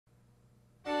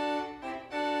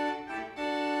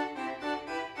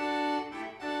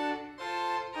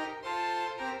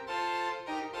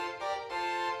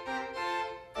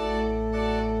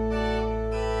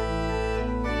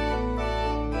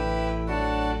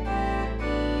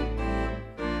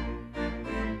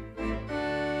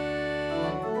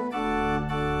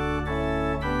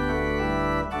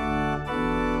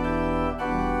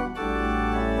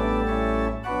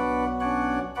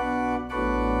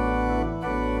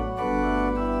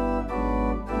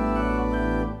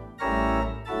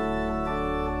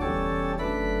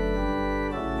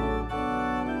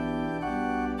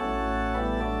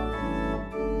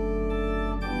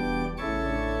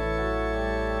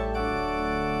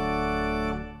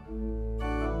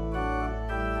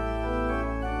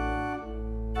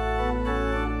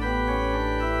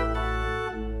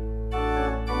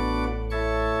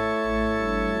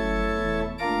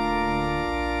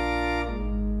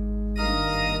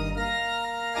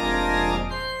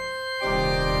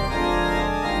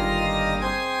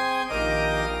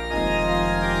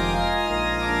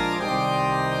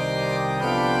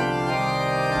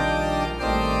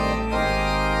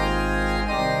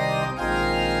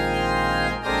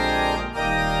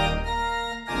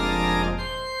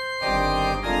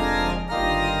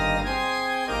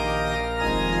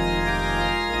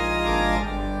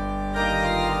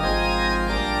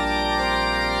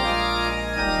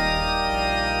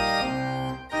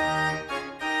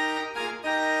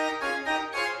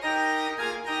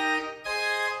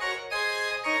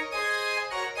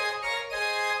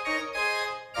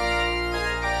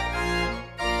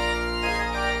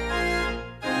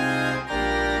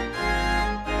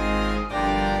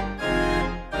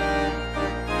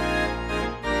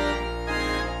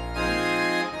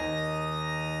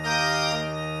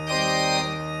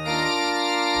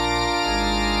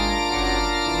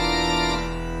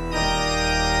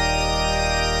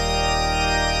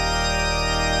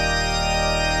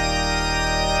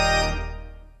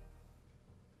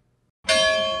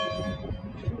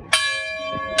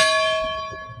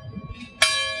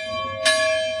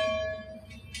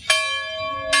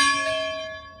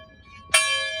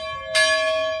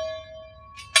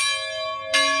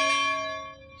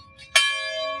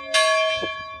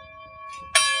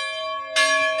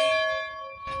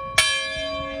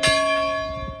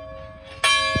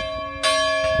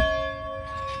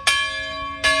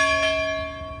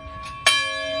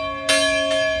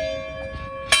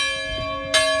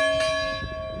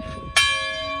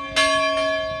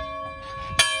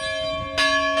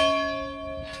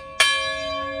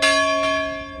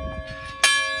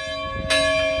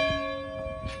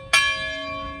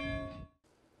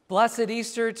Blessed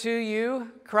Easter to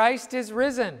you. Christ is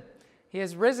risen. He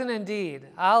is risen indeed.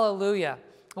 Hallelujah.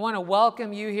 I want to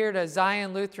welcome you here to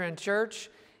Zion Lutheran Church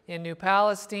in New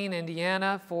Palestine,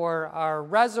 Indiana for our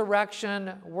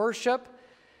resurrection worship.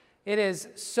 It is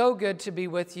so good to be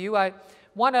with you. I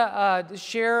want to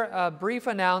share a brief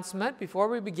announcement before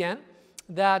we begin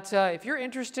that if you're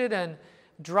interested in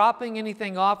dropping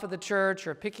anything off at the church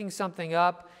or picking something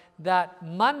up, that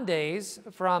Mondays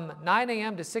from 9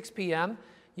 a.m. to 6 p.m.,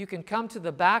 you can come to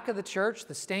the back of the church,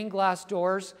 the stained glass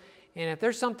doors, and if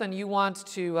there's something you want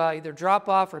to either drop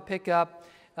off or pick up,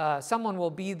 someone will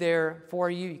be there for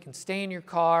you. You can stay in your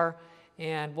car,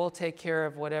 and we'll take care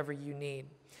of whatever you need.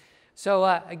 So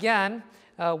again,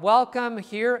 welcome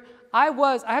here. I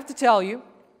have to tell you,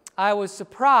 I was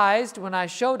surprised when I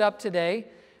showed up today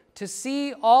to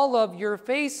see all of your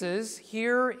faces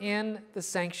here in the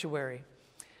sanctuary.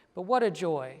 But what a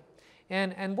joy.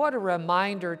 And what a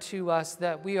reminder to us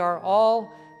that we are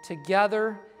all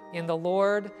together in the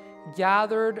Lord,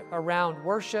 gathered around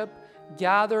worship,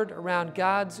 gathered around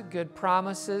God's good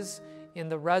promises in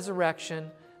the resurrection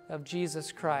of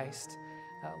Jesus Christ.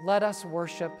 Let us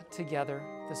worship together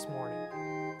this morning.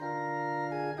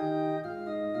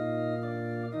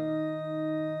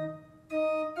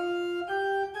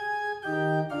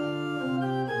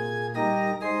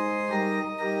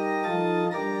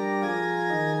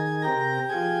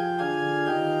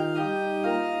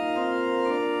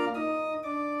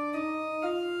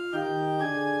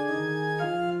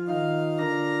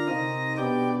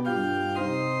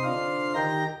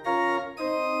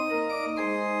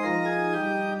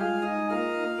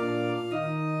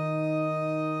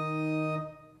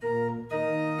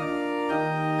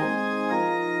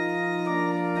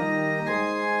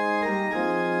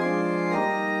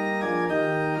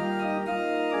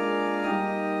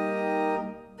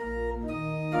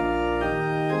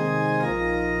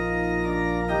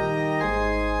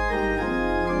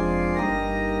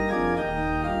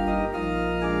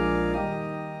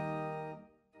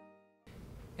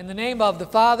 In the name of the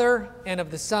Father, and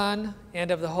of the Son,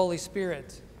 and of the Holy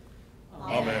Spirit.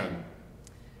 Amen.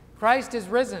 Christ is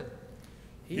risen.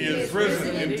 He is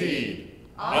risen indeed.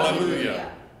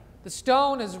 Alleluia. The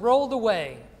stone is rolled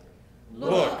away.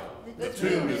 Look, the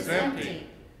tomb is empty.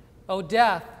 O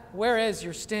death, where is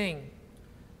your sting?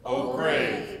 O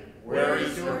grave, where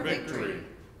is your victory?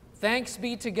 Thanks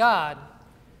be to God,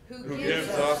 who gives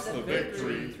us the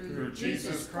victory through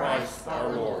Jesus Christ our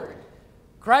Lord.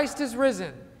 Christ is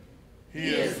risen. He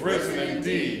is risen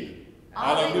indeed.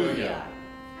 Alleluia. Alleluia.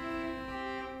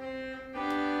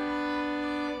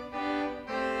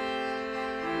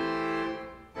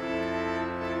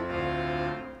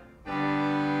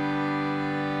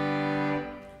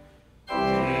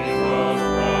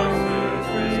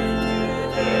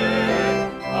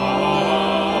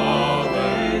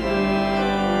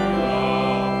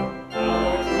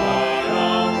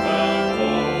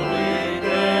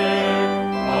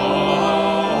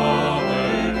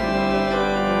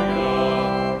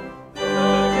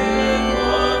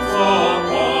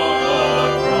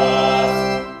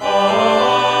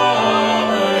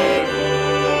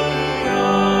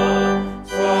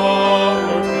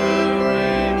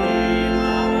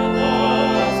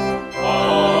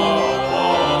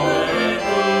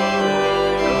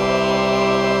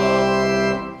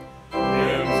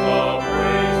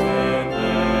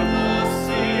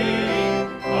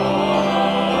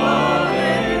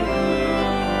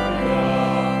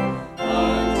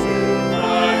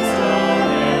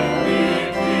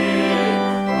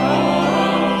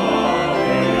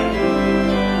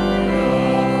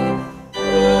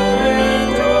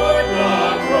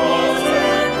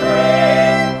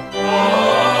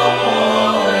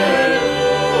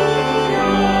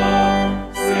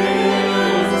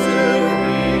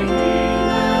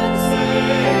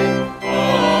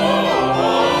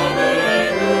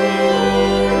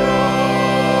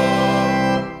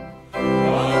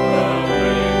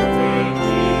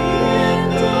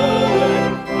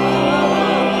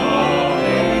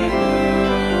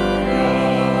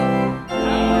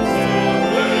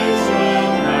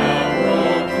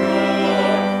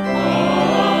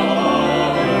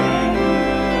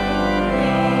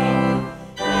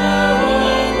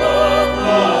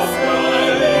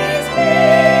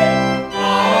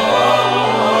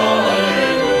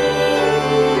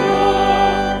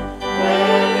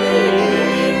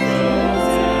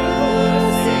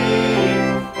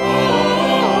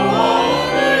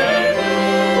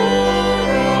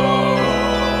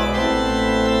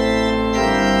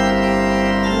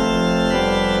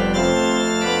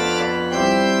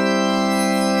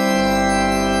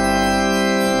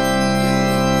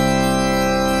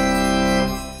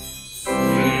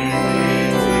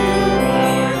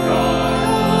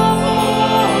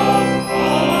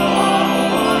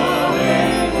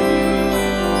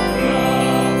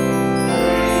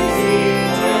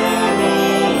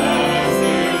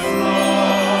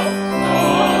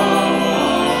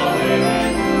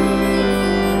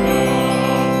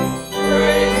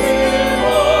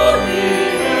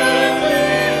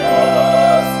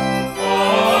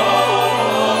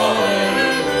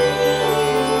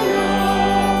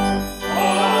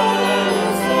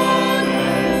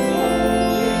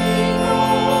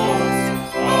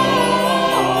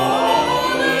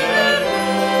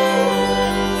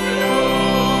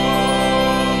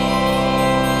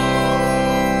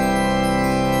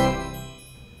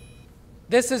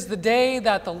 This is the day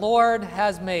that the Lord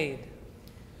has made.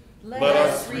 Let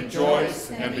us rejoice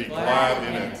and be glad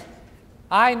in it.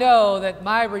 I know that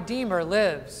my Redeemer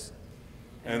lives.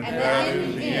 And that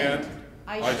in the end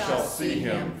I shall see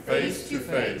him face to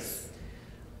face.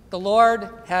 The Lord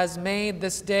has made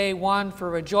this day one for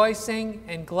rejoicing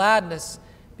and gladness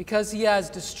because he has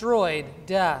destroyed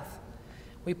death.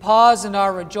 We pause in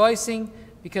our rejoicing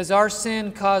because our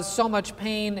sin caused so much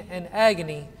pain and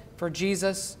agony for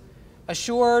Jesus.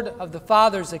 Assured of the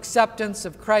Father's acceptance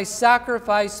of Christ's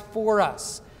sacrifice for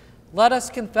us, let us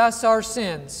confess our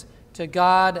sins to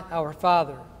God our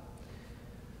Father.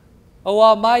 O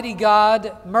Almighty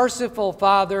God, merciful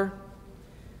Father,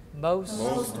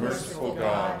 most merciful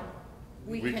God,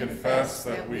 we confess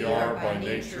that we are by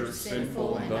nature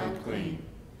sinful and unclean.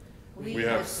 We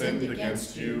have sinned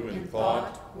against you in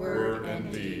thought, word,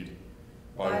 and deed,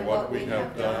 by what we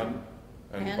have done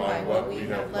and by what we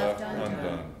have left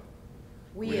undone.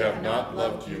 We have not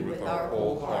loved you with our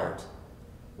whole heart.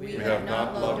 We have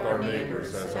not loved our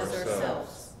neighbors as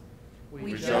ourselves.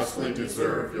 We justly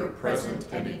deserve your present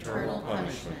and eternal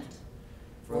punishment.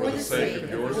 For the sake of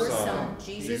your Son,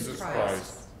 Jesus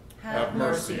Christ, have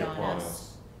mercy upon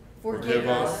us. Forgive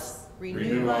us,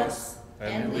 renew us,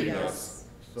 and lead us,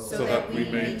 so that we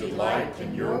may delight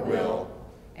in your will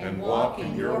and walk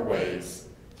in your ways,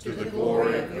 to the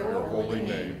glory of your holy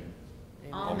name.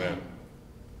 Amen.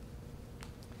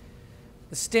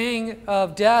 The sting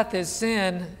of death is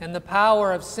sin, and the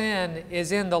power of sin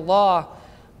is in the law.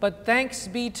 But thanks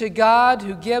be to God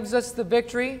who gives us the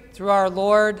victory through our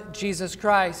Lord Jesus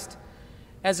Christ.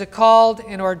 As a called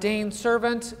and ordained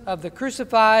servant of the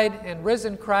crucified and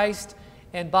risen Christ,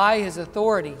 and by his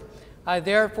authority, I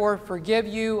therefore forgive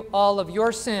you all of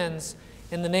your sins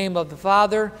in the name of the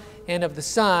Father, and of the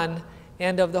Son,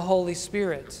 and of the Holy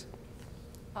Spirit.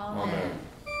 Amen.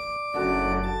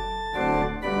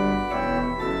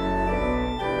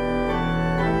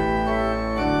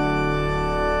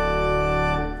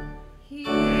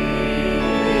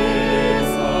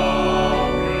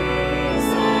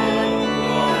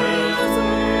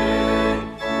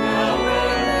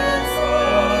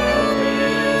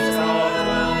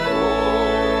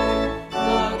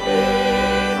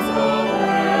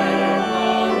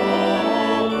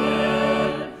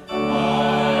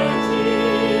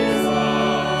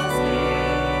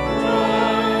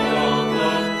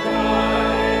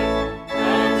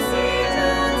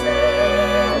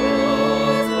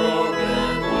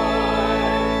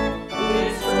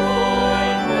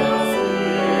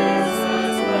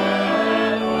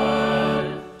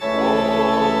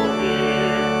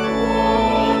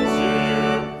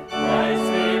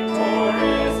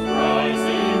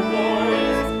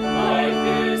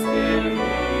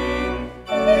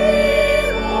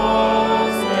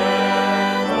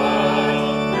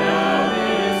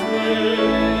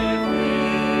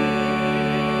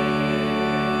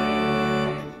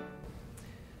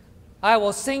 I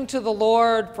will sing to the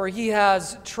Lord, for he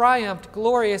has triumphed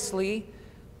gloriously.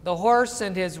 The horse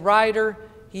and his rider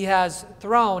he has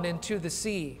thrown into the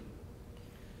sea.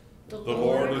 The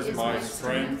Lord is my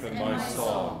strength and my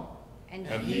song, and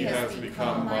he has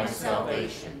become my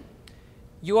salvation.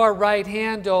 Your right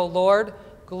hand, O Lord,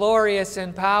 glorious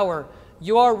in power.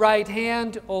 Your right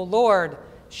hand, O Lord,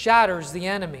 shatters the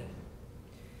enemy.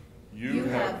 You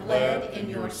have led in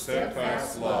your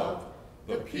steadfast love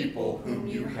the people whom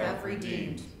you have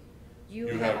redeemed. You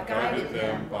have guided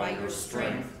them by your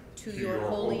strength to your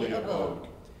holy abode.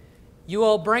 You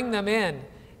will bring them in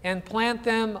and plant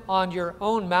them on your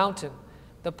own mountain,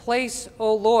 the place,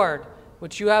 O Lord,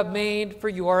 which you have made for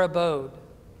your abode.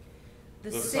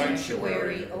 The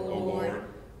sanctuary, O Lord,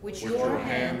 which your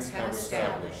hands have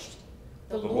established.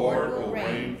 The Lord will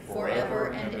reign forever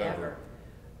and ever.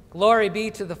 Glory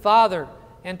be to the Father,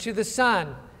 and to the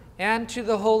Son, and to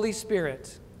the Holy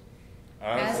Spirit.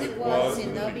 As it was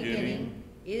in the beginning,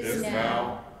 is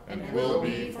now, and will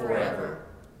be forever.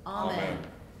 Amen.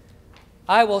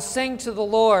 I will sing to the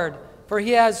Lord, for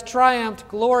he has triumphed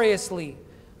gloriously.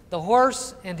 The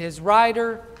horse and his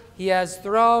rider he has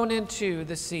thrown into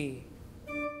the sea.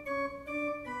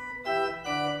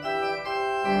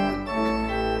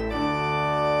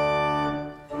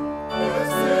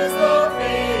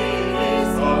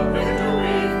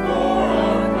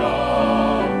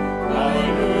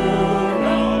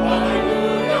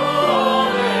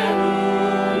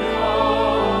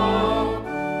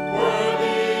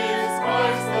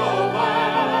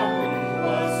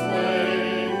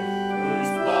 Whose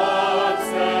blood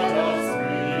set us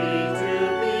free to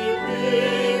be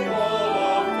people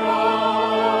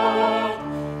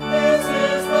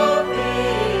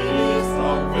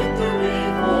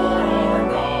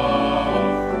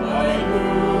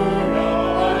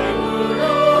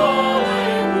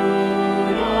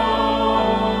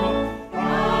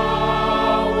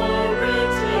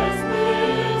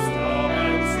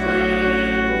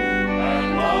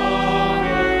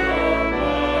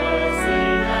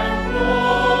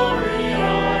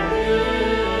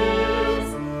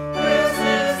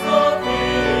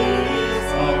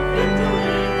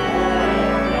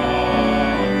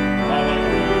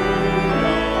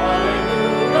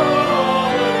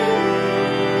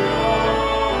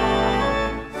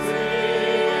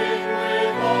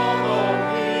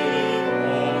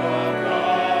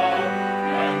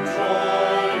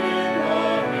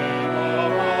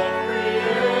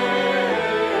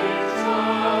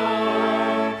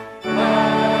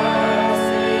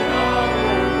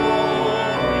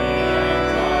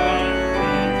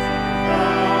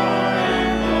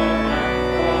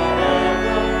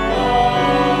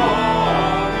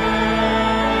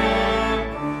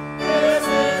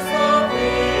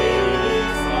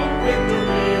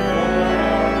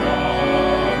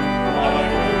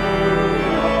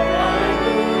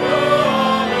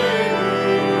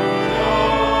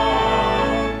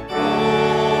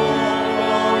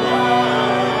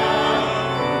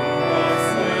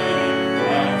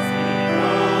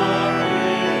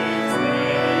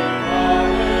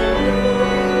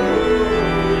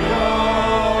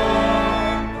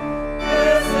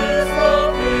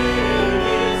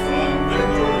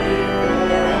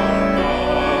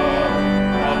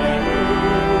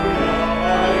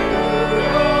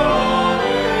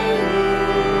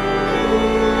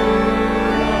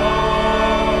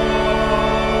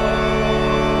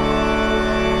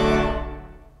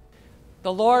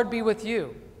The Lord be with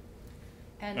you.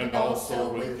 And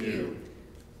also with you.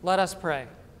 Let us pray.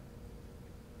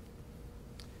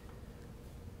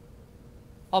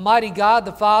 Almighty God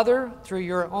the Father, through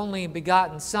your only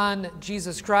begotten Son,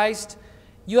 Jesus Christ,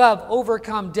 you have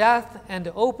overcome death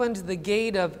and opened the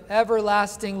gate of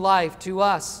everlasting life to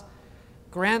us.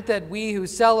 Grant that we who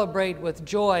celebrate with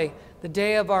joy the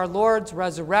day of our Lord's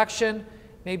resurrection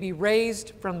may be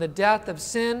raised from the death of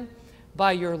sin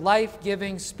by your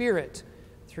life-giving Spirit,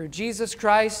 through Jesus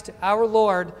Christ our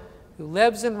Lord, who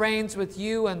lives and reigns with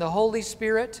you and the Holy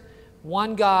Spirit,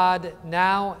 one God,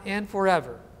 now and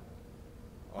forever.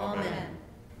 Amen.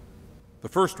 The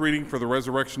first reading for the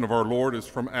resurrection of our Lord is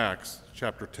from Acts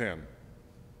chapter 10.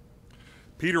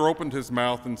 Peter opened his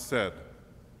mouth and said,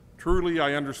 "Truly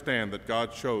I understand that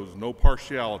God shows no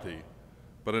partiality,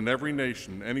 but in every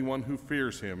nation anyone who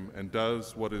fears him and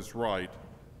does what is right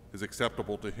is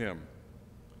acceptable to him.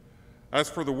 As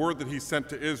for the word that he sent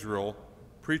to Israel,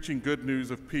 preaching good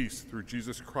news of peace through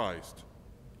Jesus Christ,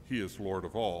 he is Lord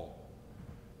of all.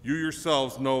 You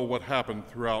yourselves know what happened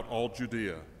throughout all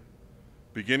Judea,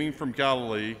 beginning from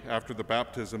Galilee after the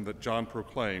baptism that John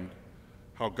proclaimed,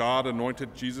 how God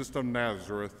anointed Jesus of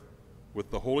Nazareth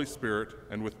with the Holy Spirit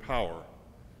and with power.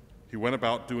 He went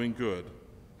about doing good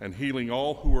and healing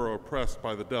all who were oppressed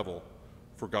by the devil,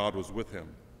 for God was with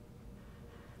him.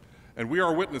 And we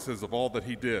are witnesses of all that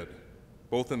he did,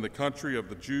 both in the country of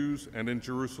the Jews and in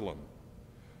Jerusalem.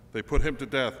 They put him to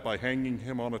death by hanging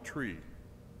him on a tree.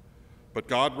 But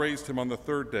God raised him on the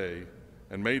third day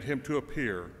and made him to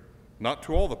appear, not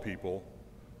to all the people,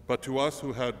 but to us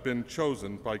who had been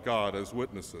chosen by God as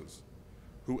witnesses,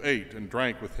 who ate and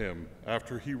drank with him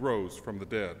after he rose from the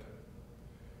dead.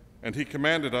 And he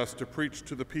commanded us to preach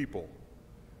to the people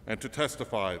and to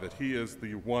testify that he is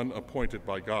the one appointed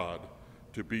by God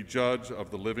to be judge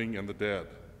of the living and the dead.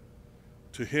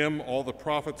 To him all the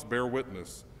prophets bear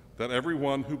witness that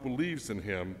everyone who believes in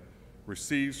him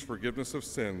receives forgiveness of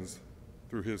sins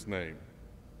through his name."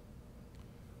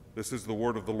 This is the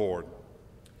word of the Lord.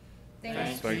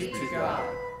 Thanks be to God.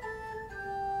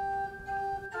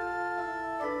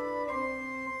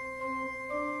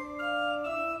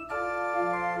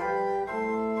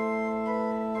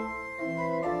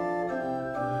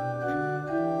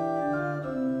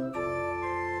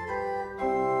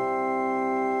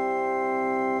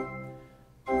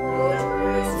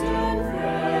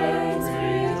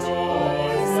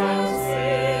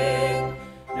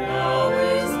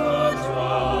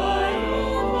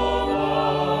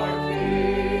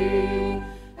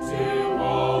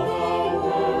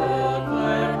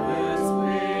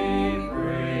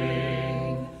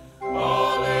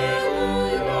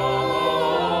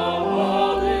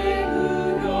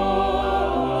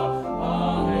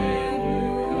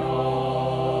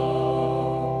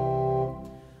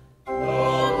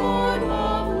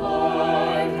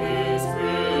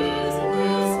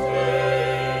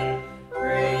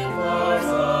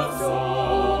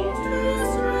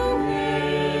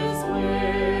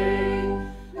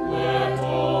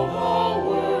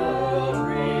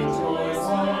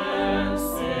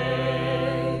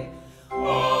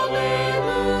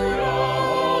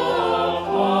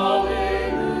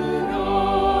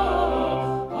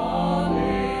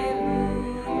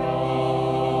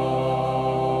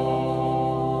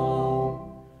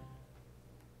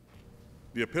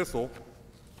 The epistle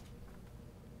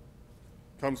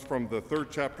comes from the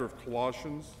third chapter of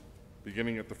Colossians,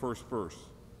 beginning at the first verse.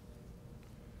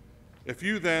 "If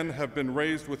you then have been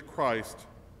raised with Christ,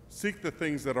 seek the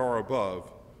things that are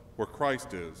above, where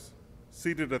Christ is,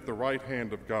 seated at the right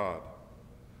hand of God.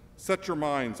 Set your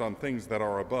minds on things that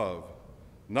are above,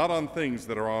 not on things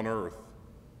that are on earth.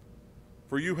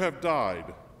 For you have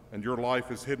died, and your life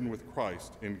is hidden with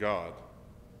Christ in God.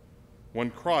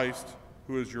 When Christ,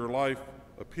 who is your life,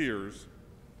 appears,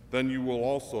 then you will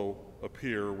also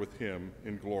appear with him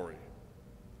in glory."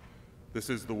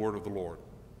 This is the word of the Lord.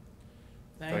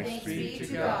 Thanks be to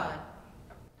God.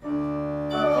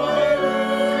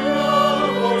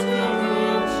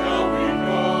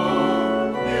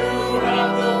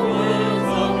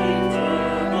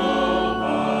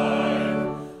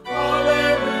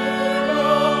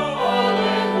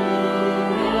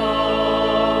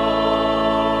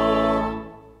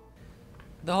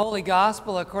 The Holy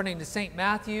Gospel according to St.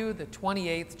 Matthew, the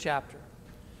 28th chapter.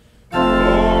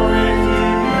 Glory to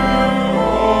you,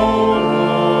 O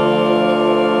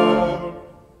Lord.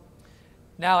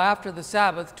 Now after the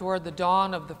Sabbath, toward the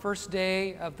dawn of the first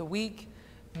day of the week,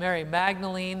 Mary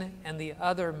Magdalene and the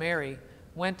other Mary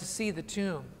went to see the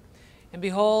tomb. And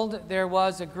behold, there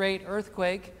was a great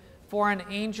earthquake, for an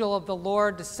angel of the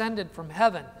Lord descended from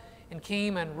heaven and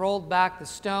came and rolled back the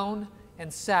stone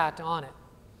and sat on it.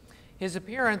 His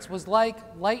appearance was like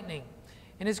lightning,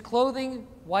 and his clothing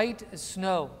white as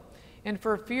snow. And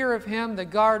for fear of him, the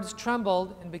guards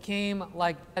trembled and became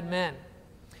like dead men.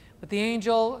 But the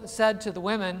angel said to the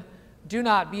women, "Do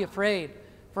not be afraid,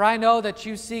 for I know that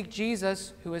you seek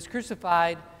Jesus, who is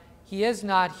crucified. He is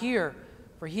not here,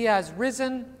 for he has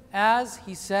risen as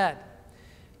he said.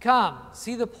 Come,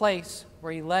 see the place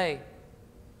where he lay.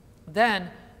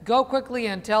 Then go quickly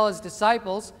and tell his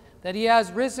disciples that he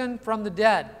has risen from the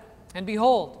dead. And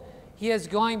behold, he is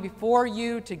going before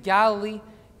you to Galilee,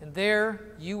 and there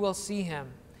you will see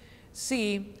him.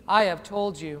 See, I have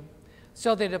told you."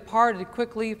 So they departed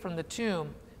quickly from the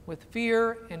tomb with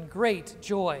fear and great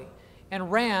joy,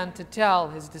 and ran to tell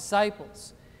his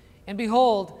disciples. And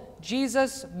behold,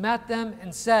 Jesus met them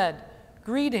and said,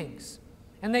 "Greetings."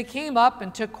 And they came up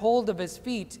and took hold of his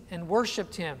feet and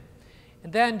worshipped him.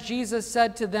 And then Jesus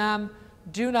said to them,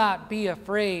 "Do not be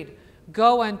afraid.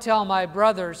 Go and tell my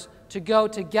brothers to go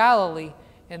to Galilee,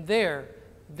 and there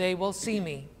they will see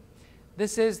me."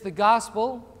 This is the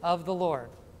gospel of the Lord.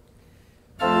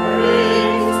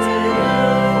 Praise to you,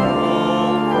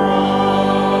 O Christ.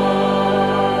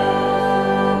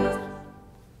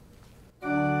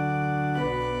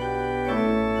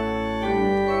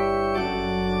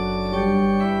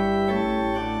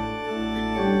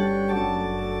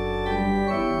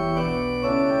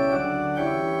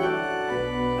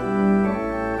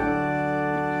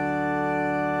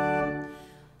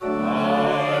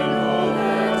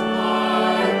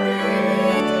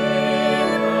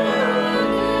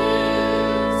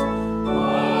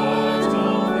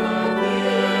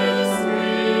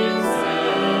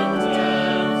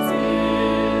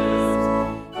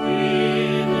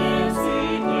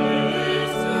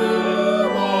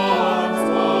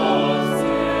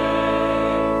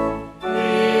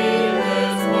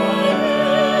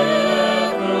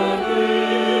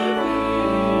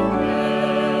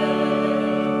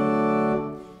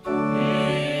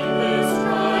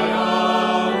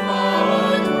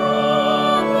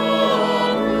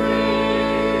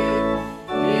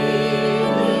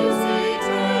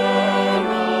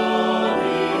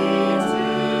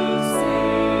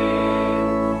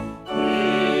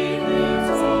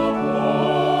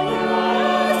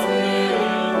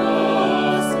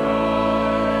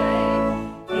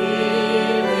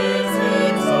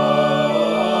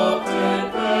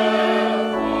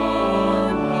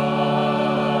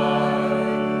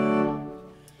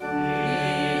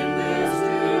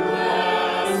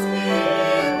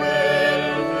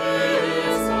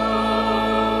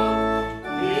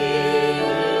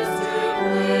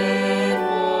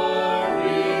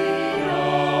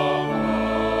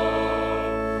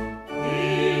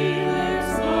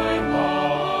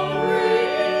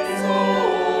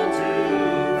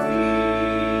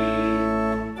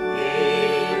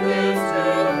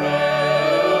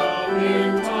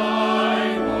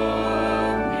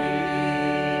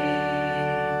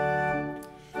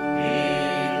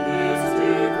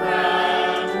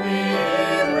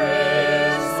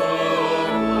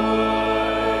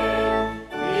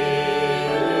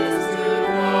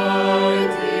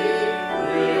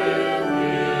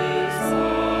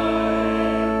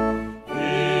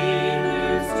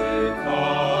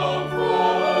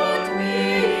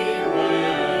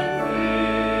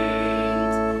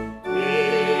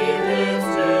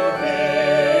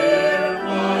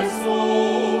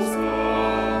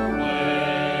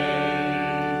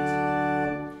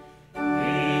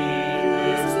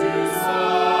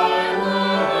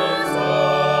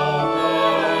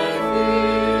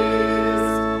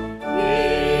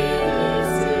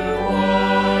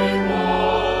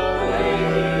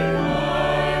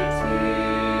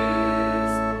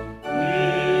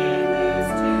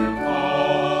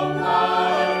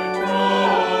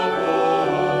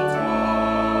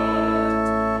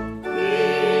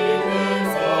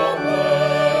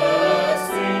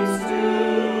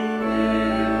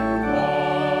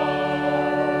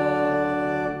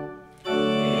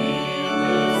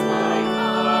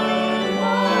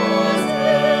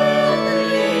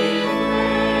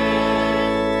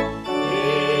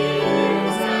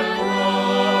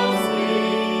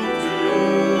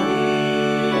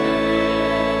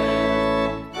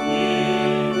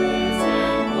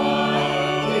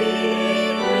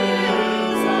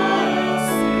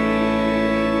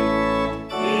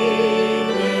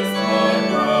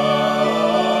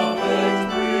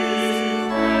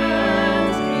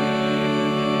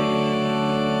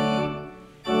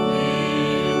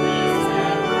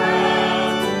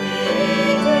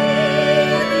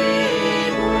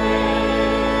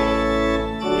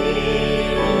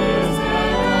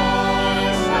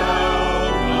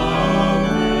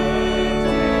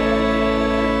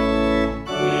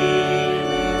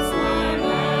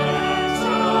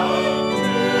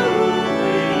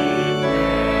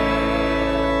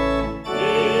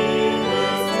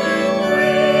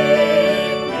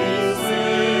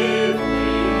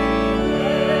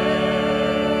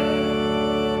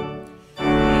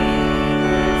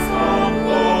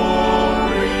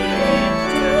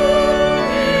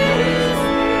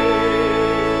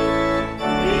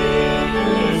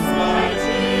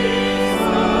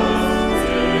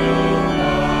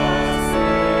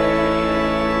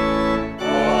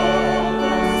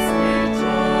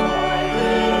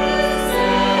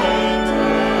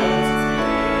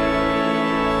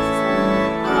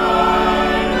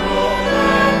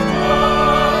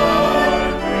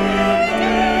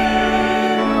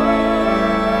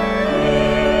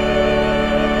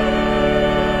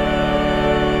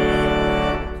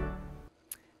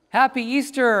 Happy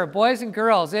Easter, boys and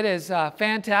girls. It is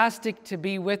fantastic to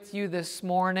be with you this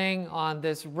morning on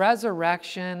this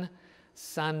Resurrection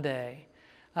Sunday.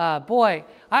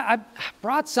 I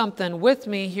brought something with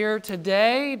me here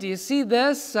today. Do you see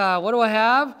this? What do I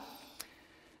have?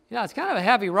 It's kind of a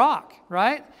heavy rock,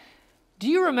 right? Do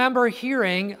you remember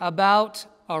hearing about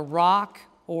a rock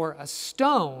or a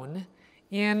stone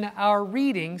in our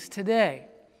readings today?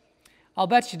 I'll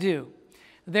bet you do.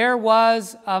 There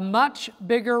was a much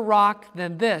bigger rock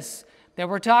than this that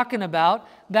we're talking about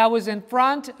that was in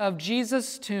front of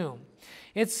Jesus' tomb.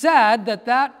 It's said that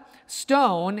that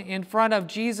stone in front of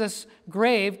Jesus'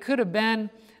 grave could have been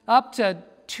up to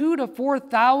 2,000 to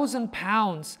 4,000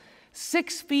 pounds,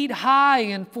 6 feet high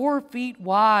and 4 feet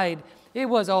wide. It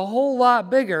was a whole lot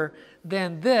bigger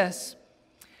than this.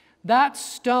 That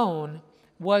stone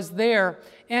was there.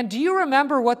 And do you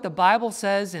remember what the Bible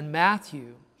says in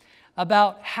Matthew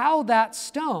about how that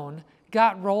stone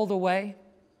got rolled away?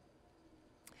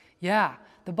 Yeah,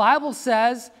 the Bible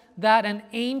says that an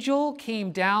angel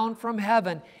came down from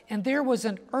heaven and there was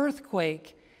an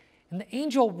earthquake and the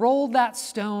angel rolled that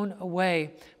stone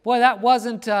away. Boy, that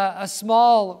wasn't a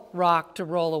small rock to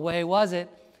roll away, was it?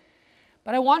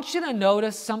 But I want you to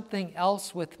notice something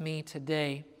else with me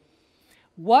today.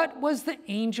 What was the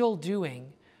angel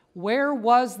doing? Where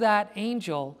was that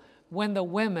angel when the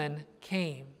women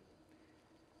came?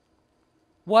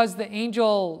 Was the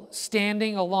angel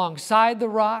standing alongside the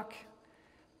rock?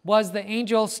 Was the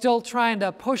angel still trying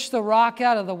to push the rock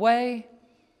out of the way?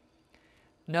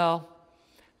 No,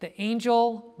 the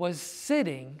angel was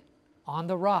sitting on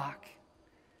the rock,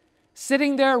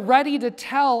 sitting there ready to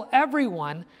tell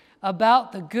everyone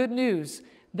about the good news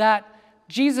that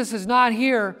Jesus is not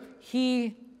here,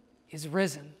 he is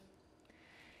risen.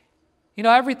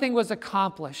 Everything was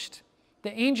accomplished.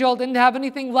 The angel didn't have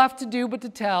anything left to do but to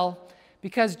tell,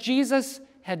 because Jesus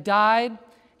had died,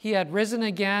 he had risen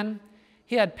again,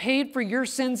 he had paid for your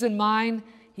sins and mine,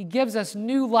 he gives us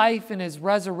new life in his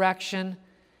resurrection.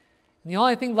 And the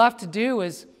only thing left to do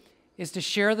is to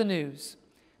share the news,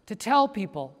 to tell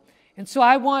people. And so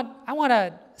I want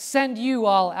to send you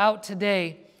all out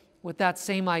today with that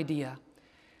same idea.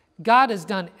 God has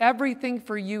done everything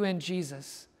for you in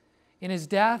Jesus, in his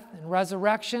death and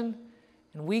resurrection,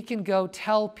 and we can go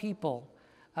tell people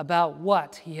about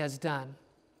what he has done.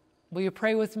 Will you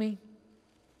pray with me?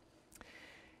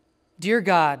 Dear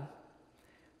God,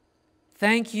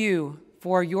 thank you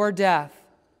for your death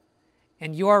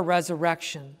and your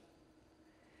resurrection.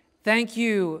 Thank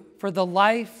you for the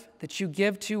life that you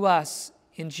give to us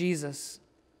in Jesus.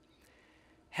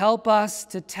 Help us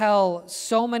to tell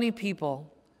so many people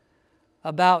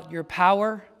about your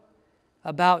power,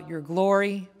 about your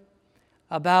glory,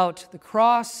 about the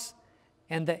cross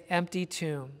and the empty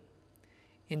tomb.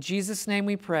 In Jesus' name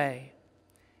we pray.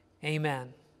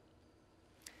 Amen.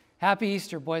 Happy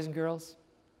Easter, boys and girls.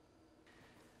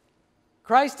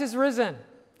 Christ is risen.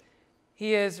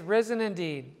 He is risen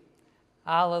indeed.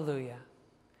 Alleluia.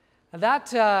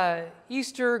 That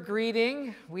Easter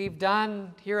greeting we've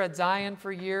done here at Zion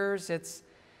for years. It's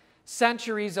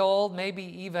centuries old, maybe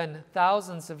even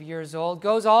thousands of years old.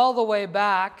 Goes all the way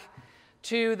back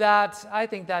to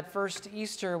that first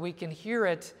Easter. We can hear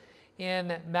it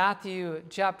in Matthew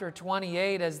chapter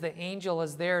 28 as the angel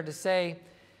is there to say,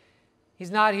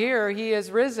 he's not here, he is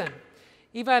risen.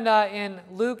 Even in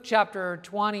Luke chapter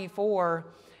 24,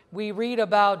 we read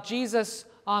about Jesus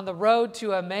on the road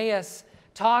to Emmaus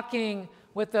talking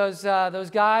with those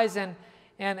guys, and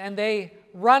they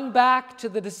run back to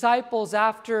the disciples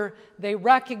after they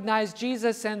recognize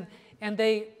Jesus, and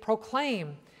they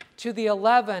proclaim to the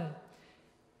 11,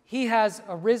 he has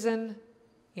arisen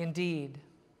indeed.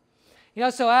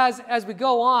 So as we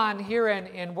go on here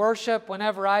in worship,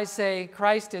 whenever I say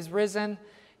Christ is risen,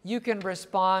 you can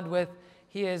respond with,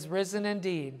 he is risen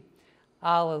indeed.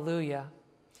 Alleluia.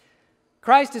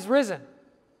 Christ is risen.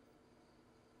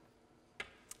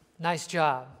 Nice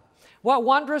job. What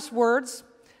wondrous words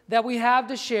that we have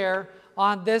to share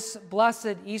on this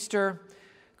blessed Easter.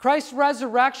 Christ's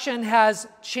resurrection has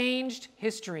changed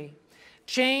history,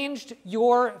 changed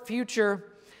your future.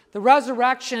 The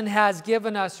resurrection has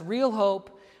given us real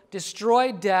hope,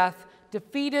 destroyed death,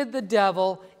 defeated the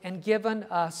devil, and given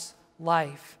us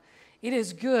life. It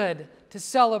is good to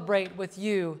celebrate with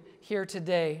you here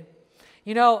today.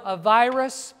 A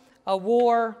virus, a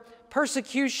war,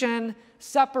 persecution,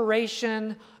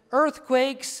 separation,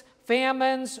 earthquakes,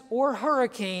 famines, or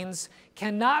hurricanes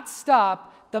cannot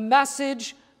stop the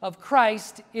message of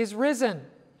Christ is risen.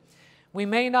 We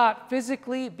may not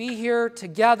physically be here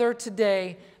together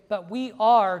today, but we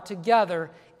are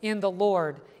together in the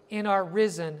Lord, in our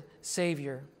risen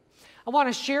Savior. I want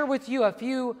to share with you a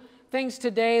few things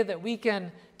today that we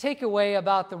can take away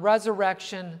about the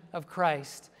resurrection of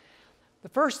Christ. The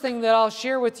first thing that I'll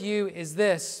share with you is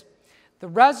this: the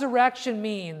resurrection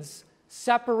means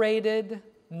separated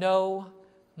no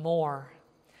more.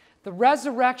 The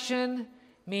resurrection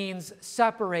means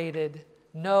separated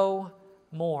no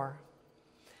more.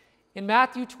 In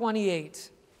Matthew 28,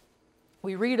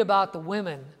 we read about the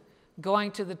women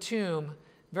going to the tomb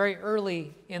very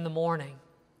early in the morning.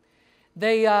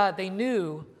 They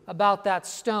knew about that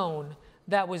stone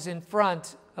that was in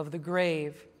front of the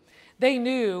grave. They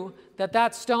knew that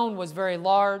that stone was very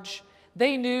large.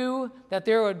 They knew that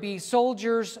there would be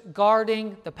soldiers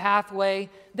guarding the pathway.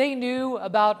 They knew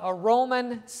about a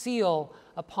Roman seal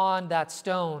upon that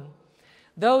stone.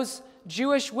 Those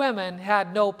Jewish women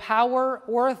had no power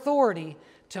or authority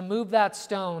to move that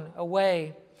stone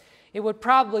away. It would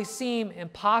probably seem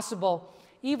impossible.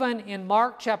 Even in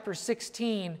Mark chapter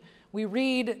 16, we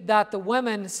read that the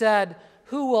women said,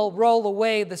 "Who will roll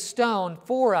away the stone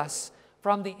for us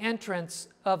from the entrance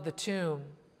of the tomb?"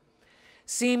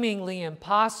 Seemingly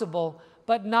impossible,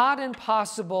 but not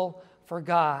impossible for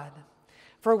God.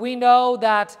 For we know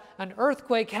that an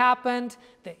earthquake happened,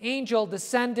 the angel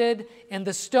descended, and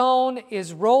the stone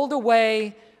is rolled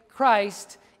away.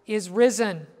 Christ is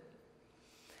risen.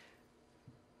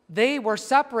 They were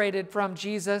separated from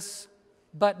Jesus,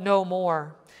 but no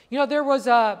more. You know, there was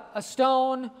a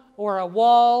stone or a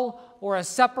wall or a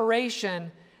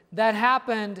separation that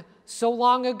happened so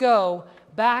long ago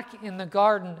back in the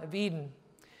Garden of Eden.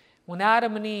 When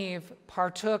Adam and Eve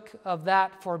partook of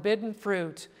that forbidden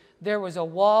fruit, there was a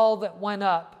wall that went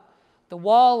up, the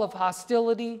wall of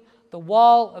hostility, the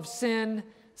wall of sin,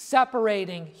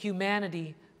 separating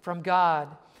humanity from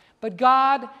God. But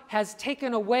God has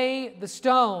taken away the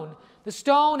stone. The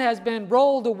stone has been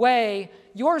rolled away.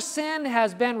 Your sin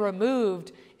has been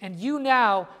removed, and you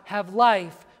now have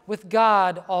life with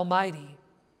God Almighty.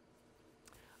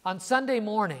 On Sunday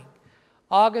morning,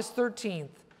 August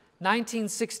 13th,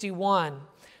 1961,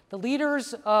 the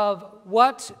leaders of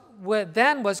what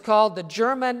then was called the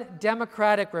German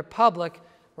Democratic Republic,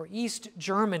 or East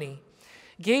Germany,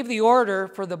 gave the order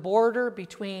for the border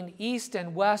between East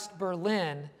and West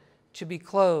Berlin to be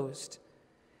closed.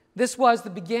 This was the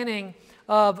beginning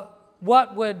of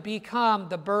what would become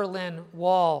the Berlin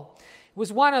Wall. It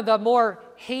was one of the more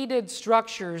hated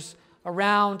structures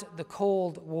around the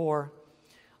Cold War.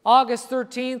 August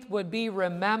 13th would be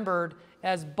remembered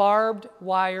as Barbed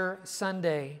Wire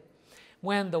Sunday.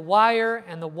 When the wire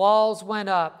and the walls went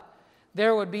up,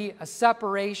 there would be a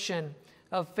separation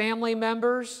of family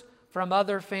members from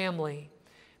other family.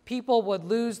 People would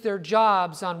lose their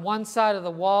jobs on one side of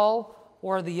the wall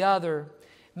or the other.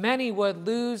 Many would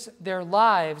lose their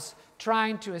lives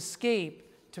trying to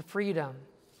escape to freedom.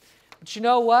 But you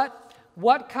know what?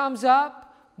 What comes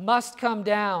up must come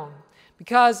down,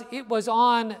 because it was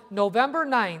on November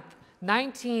 9th,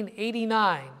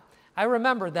 1989. I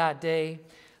remember that day.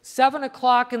 7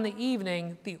 o'clock in the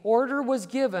evening, the order was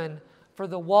given for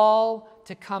the wall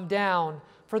to come down,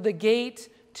 for the gate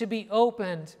to be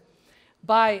opened.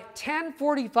 By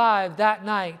 10:45 that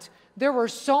night, there were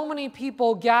so many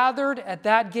people gathered at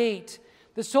that gate.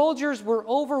 The soldiers were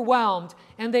overwhelmed,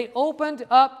 and they opened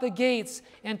up the gates,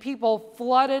 and people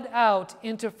flooded out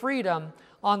into freedom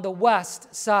on the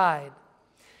west side.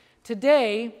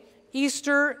 Today,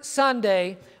 Easter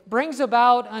Sunday brings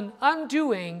about an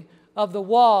undoing of the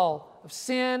wall of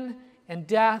sin and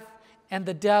death and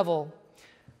the devil.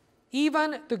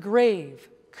 Even the grave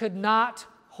could not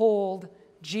hold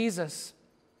Jesus,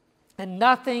 and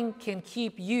nothing can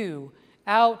keep you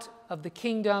out of the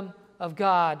kingdom of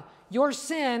God. Your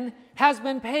sin has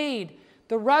been paid.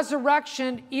 The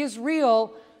resurrection is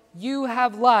real. You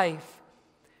have life.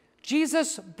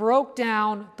 Jesus broke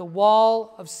down the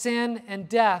wall of sin and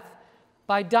death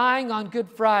by dying on Good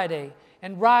Friday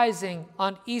and rising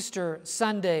on Easter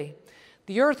Sunday.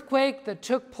 The earthquake that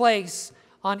took place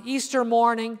on Easter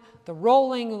morning, the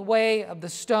rolling away of the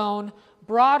stone,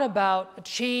 brought about a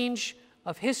change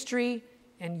of history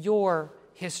and your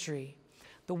history.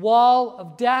 The wall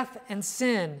of death and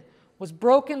sin was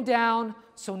broken down,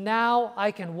 so now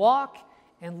I can walk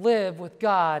and live with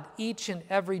God each and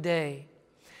every day.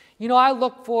 You know, I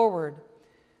look forward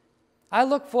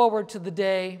to the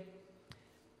day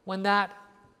when that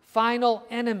final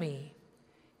enemy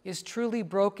is truly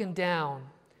broken down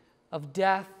of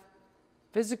death,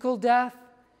 physical death,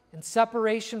 and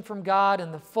separation from God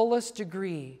in the fullest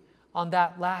degree on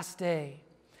that last day.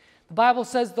 The Bible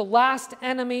says the last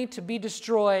enemy to be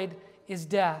destroyed is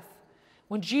death.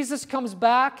 When Jesus comes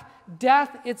back,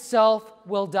 death itself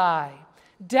will die.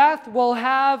 Death will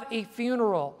have a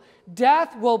funeral.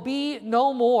 Death will be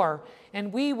no more,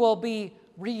 and we will be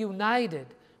reunited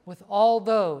with all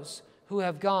those who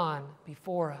have gone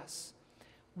before us.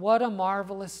 What a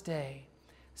marvelous day,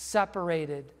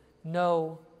 separated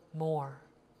no more.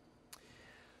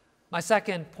 My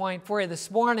second point for you this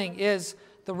morning is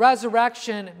the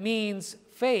resurrection means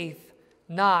faith,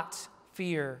 not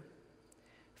fear.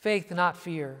 Faith, not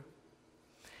fear.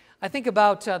 I think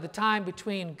about the time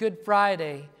between Good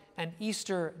Friday and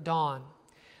Easter dawn.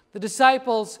 The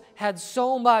disciples had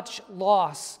so much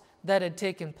loss that had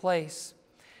taken place.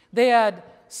 They had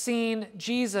seen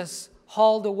Jesus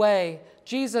hauled away,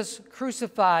 Jesus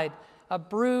crucified, a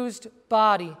bruised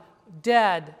body,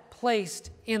 dead,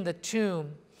 placed in the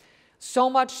tomb. So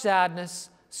much sadness,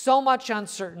 so much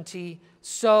uncertainty,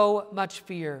 so much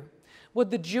fear.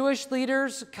 Would the Jewish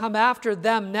leaders come after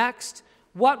them next?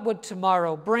 What would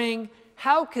tomorrow bring?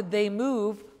 How could they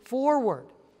move forward?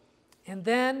 And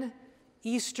then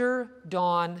Easter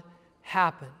dawn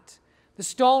happened. The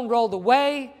stone rolled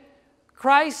away.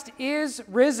 Christ is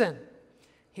risen.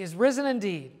 He is risen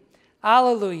indeed.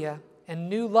 Alleluia. And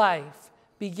new life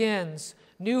begins.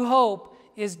 New hope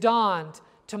is dawned.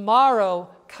 Tomorrow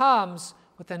comes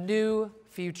with a new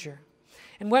future.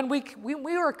 And when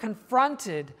we are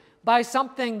confronted by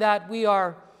something that we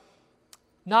are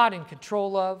not in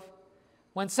control of,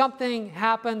 when something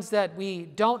happens that we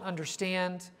don't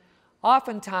understand,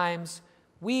 oftentimes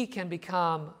we can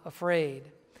become afraid.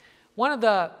 One of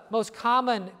the most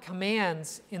common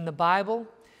commands in the Bible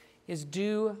is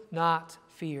do not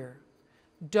fear.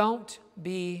 Don't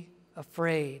be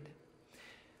afraid.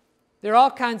 There are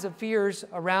all kinds of fears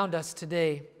around us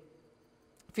today.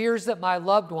 Fears that my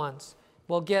loved ones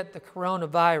will get the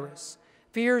coronavirus.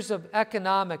 Fears of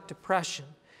economic depression.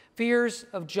 Fears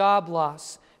of job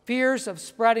loss. Fears of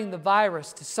spreading the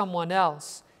virus to someone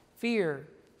else. Fear,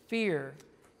 fear,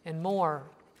 and more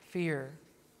fear.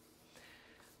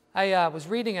 I was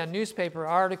reading a newspaper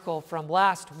article from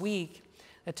last week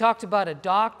that talked about a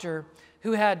doctor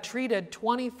who had treated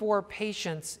 24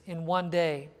 patients in one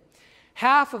day.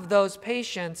 Half of those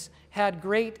patients had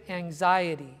great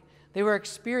anxiety. They were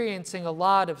experiencing a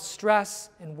lot of stress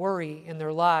and worry in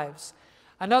their lives.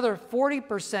 Another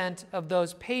 40% of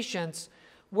those patients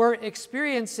were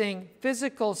experiencing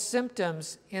physical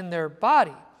symptoms in their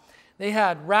body. They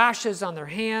had rashes on their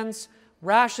hands,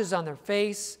 rashes on their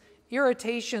face,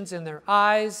 irritations in their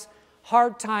eyes,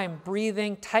 hard time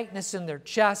breathing, tightness in their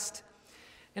chest.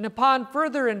 And upon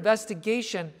further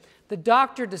investigation, the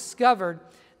doctor discovered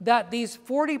that these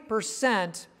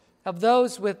 40% of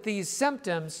those with these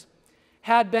symptoms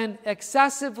had been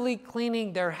excessively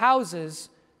cleaning their houses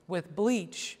with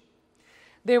bleach.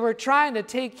 They were trying to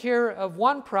take care of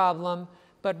one problem,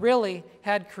 but really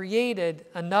had created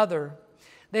another.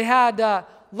 They had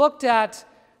looked at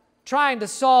trying to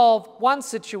solve one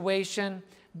situation,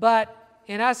 but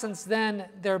in essence then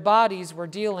their bodies were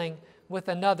dealing with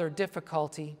another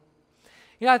difficulty.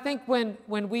 You know, I think when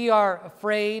we are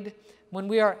afraid, when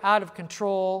we are out of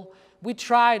control, we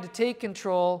try to take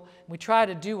control, we try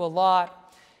to do a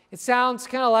lot. It sounds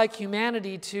kind of like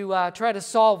humanity to try to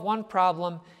solve one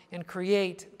problem and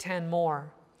create 10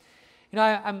 more. You know,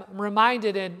 I'm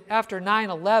reminded after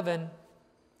 9/11,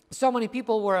 so many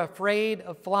people were afraid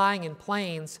of flying in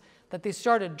planes that they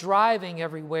started driving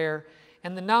everywhere,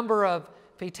 and the number of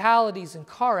fatalities and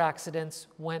car accidents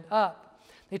went up.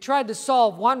 They tried to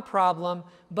solve one problem,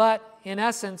 but in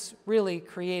essence really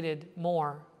created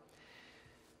more.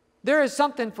 There is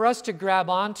something for us to grab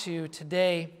onto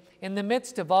today in the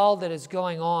midst of all that is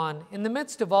going on, in the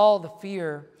midst of all the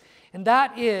fear, and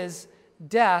that is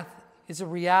death is a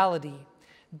reality.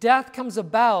 Death comes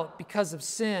about because of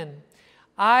sin.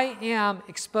 I am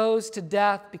exposed to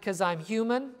death because I'm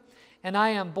human, and I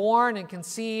am born and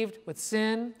conceived with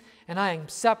sin, and I am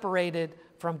separated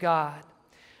from God.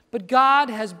 But God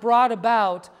has brought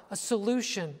about a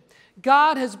solution.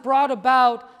 God has brought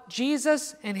about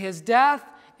Jesus and his death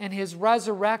and his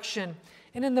resurrection.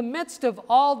 And in the midst of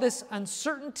all this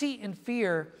uncertainty and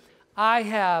fear, I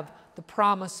have the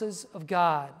promises of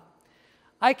God.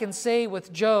 I can say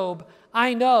with Job,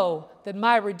 I know that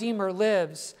my Redeemer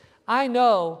lives. I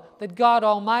know that God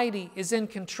Almighty is in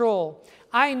control.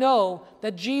 I know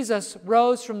that Jesus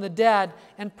rose from the dead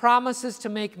and promises to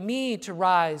make me to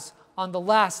rise on the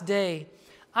last day.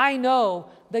 I know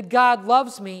that God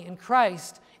loves me in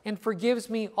Christ and forgives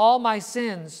me all my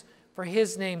sins for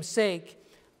his name's sake.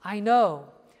 I know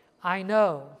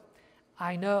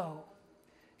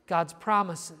God's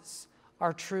promises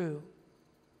are true.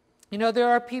 You know, there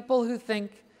are people who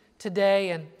think today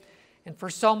and for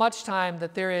so much time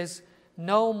that there is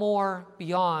no more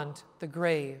beyond the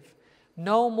grave.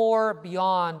 No more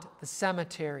beyond the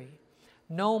cemetery.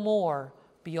 No more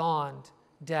beyond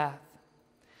death.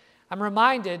 I'm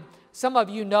reminded, some of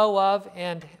you know of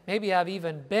and maybe have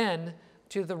even been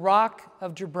to the Rock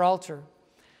of Gibraltar.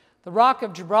 The Rock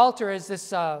of Gibraltar is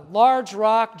this large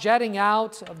rock jetting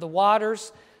out of the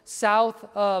waters south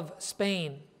of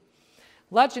Spain.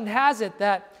 Legend has it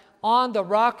that on the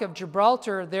Rock of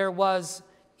Gibraltar there was,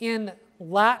 in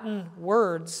Latin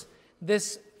words,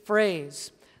 this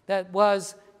phrase that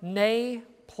was ne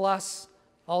plus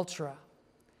ultra.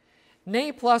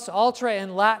 Ne plus ultra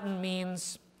in Latin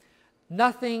means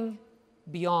nothing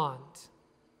beyond.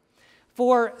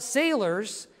 For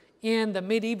sailors in the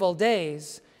medieval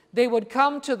days, they would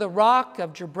come to the Rock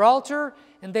of Gibraltar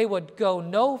and they would go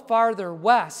no farther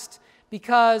west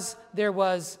because there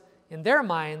was, in their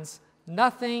minds,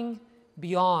 nothing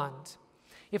beyond.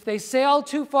 If they sailed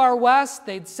too far west,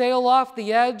 they'd sail off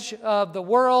the edge of the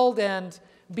world and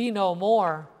be no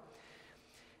more.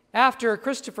 After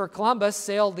Christopher Columbus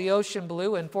sailed the ocean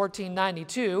blue in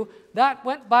 1492, that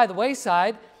went by the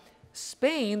wayside.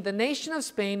 Spain, the nation of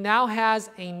Spain, now has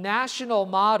a national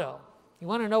motto. You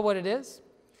want to know what it is?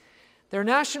 Their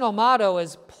national motto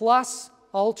is plus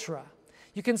ultra.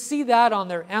 You can see that on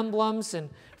their emblems and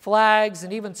flags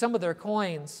and even some of their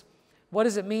coins. What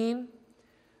does it mean?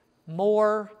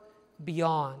 More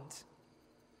beyond.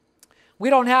 We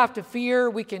don't have to fear.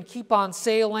 We can keep on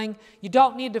sailing. You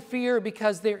don't need to fear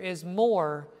because there is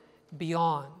more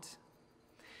beyond.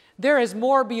 There is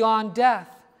more beyond death.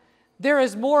 There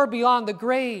is more beyond the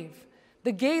grave.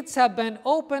 The gates have been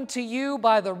opened to you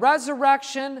by the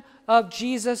resurrection of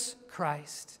Jesus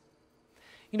Christ.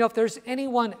 You know, if there's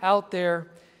anyone out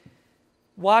there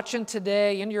watching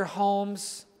today in your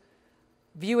homes,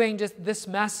 viewing just this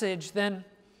message, then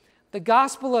the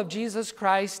gospel of Jesus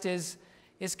Christ is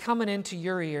coming into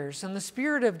your ears, and the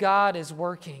Spirit of God is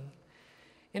working.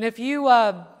 And if you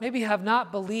maybe have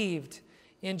not believed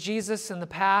in Jesus in the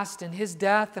past, in his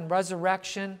death and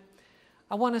resurrection,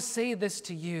 I want to say this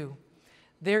to you.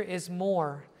 There is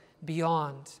more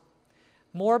beyond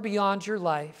your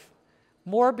life,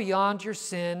 more beyond your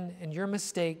sin and your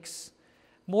mistakes,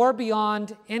 more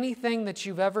beyond anything that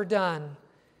you've ever done.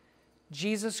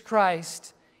 Jesus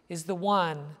Christ is the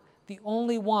one, the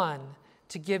only one,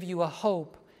 to give you a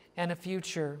hope and a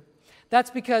future. That's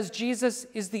because Jesus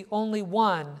is the only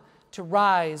one to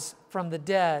rise from the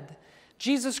dead.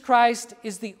 Jesus Christ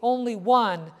is the only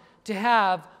one to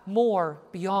have more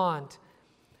beyond.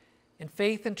 And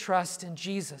faith and trust in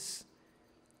Jesus,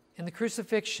 in the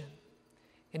crucifixion,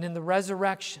 and in the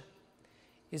resurrection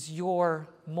is your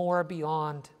more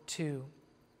beyond too.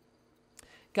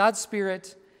 God's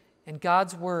Spirit and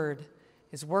God's Word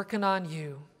is working on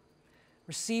you.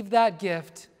 Receive that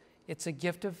gift. It's a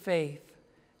gift of faith,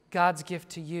 God's gift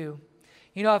to you.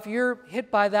 You know, if you're hit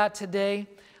by that today,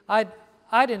 I'd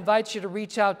invite you to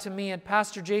reach out to me at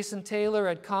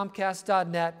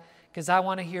pastorjasontaylor@comcast.net because I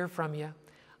want to hear from you.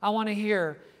 I want to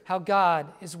hear how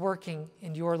God is working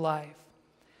in your life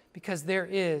because there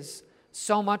is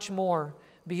so much more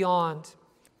beyond.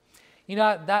 You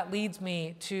know, that leads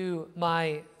me to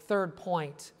my third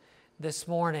point this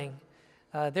morning.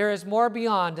 There is more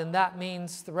beyond, and that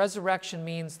means, the resurrection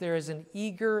means there is an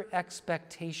eager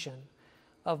expectation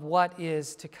of what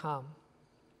is to come.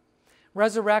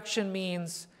 Resurrection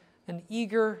means an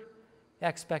eager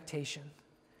expectation.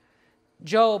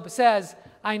 Job says,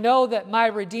 I know that my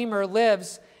Redeemer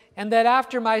lives, and that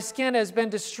after my skin has been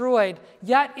destroyed,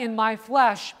 yet in my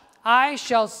flesh I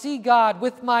shall see God.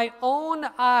 With my own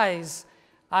eyes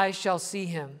I shall see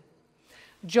him.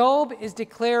 Job is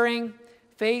declaring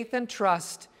faith and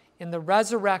trust in the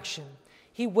resurrection.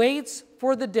 He waits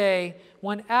for the day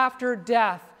when after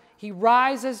death he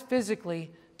rises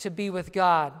physically to be with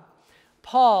God.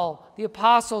 Paul, the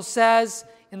apostle, says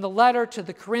in the letter to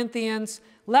the Corinthians,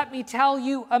 let me tell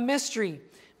you a mystery.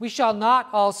 We shall not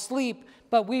all sleep,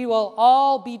 but we will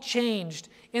all be changed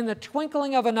in the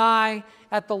twinkling of an eye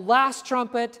at the last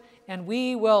trumpet, and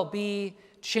we will be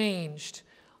changed.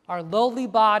 Our lowly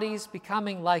bodies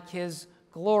becoming like his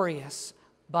glorious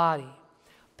body.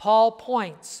 Paul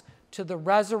points to the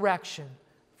resurrection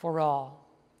for all.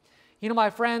 You know, my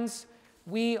friends,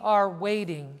 we are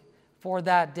waiting for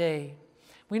that day.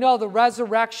 We know the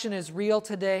resurrection is real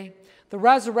today. The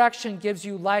resurrection gives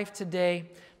you life today,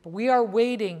 but we are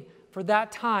waiting for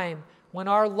that time when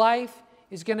our life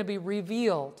is going to be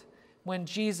revealed when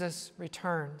Jesus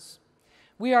returns.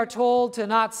 We are told to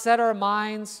not set our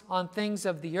minds on things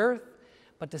of the earth,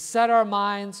 but to set our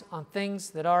minds on things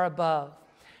that are above.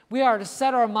 We are to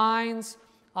set our minds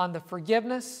on the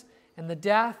forgiveness and the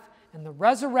death and the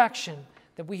resurrection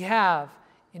that we have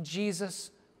in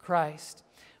Jesus Christ.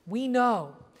 We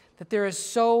know that there is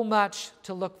so much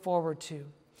to look forward to.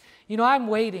 You know, I'm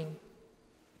waiting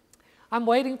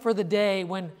for the day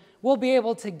when we'll be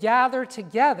able to gather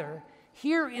together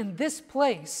here in this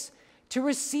place to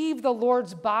receive the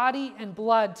Lord's body and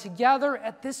blood together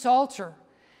at this altar.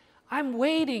 I'm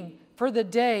waiting for the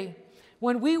day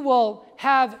when we will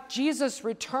have Jesus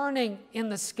returning in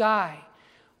the sky,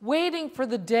 waiting for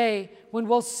the day when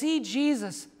we'll see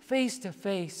Jesus face to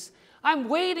face. I'm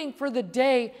waiting for the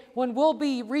day when we'll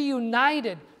be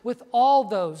reunited with all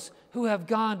those who have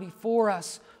gone before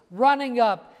us, running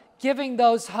up, giving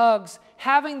those hugs,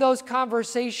 having those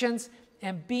conversations,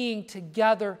 and being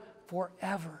together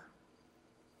forever.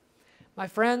 My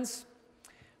friends,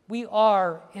 we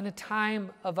are in a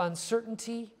time of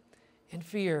uncertainty and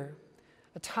fear,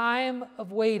 a time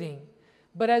of waiting.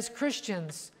 But as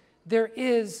Christians, there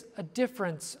is a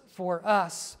difference for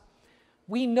us.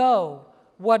 We know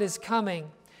what is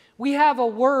coming. We have a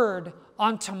word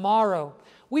on tomorrow.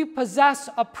 We possess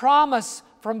a promise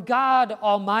from God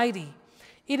Almighty.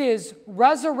 It is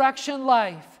resurrection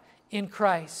life in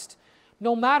Christ.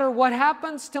 No matter what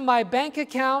happens to my bank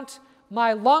account,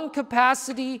 my lung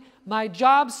capacity, my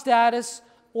job status,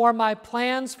 or my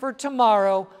plans for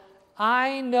tomorrow,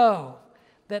 I know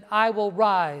that I will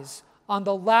rise on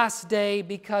the last day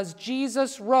because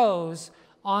Jesus rose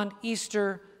on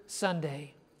Easter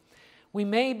Sunday. We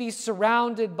may be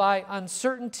surrounded by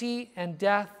uncertainty and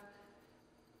death,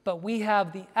 but we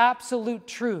have the absolute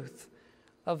truth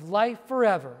of life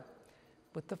forever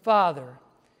with the Father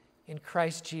in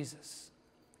Christ Jesus.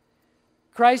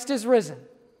 Christ is risen.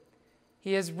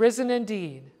 He is risen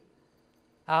indeed.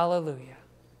 Alleluia.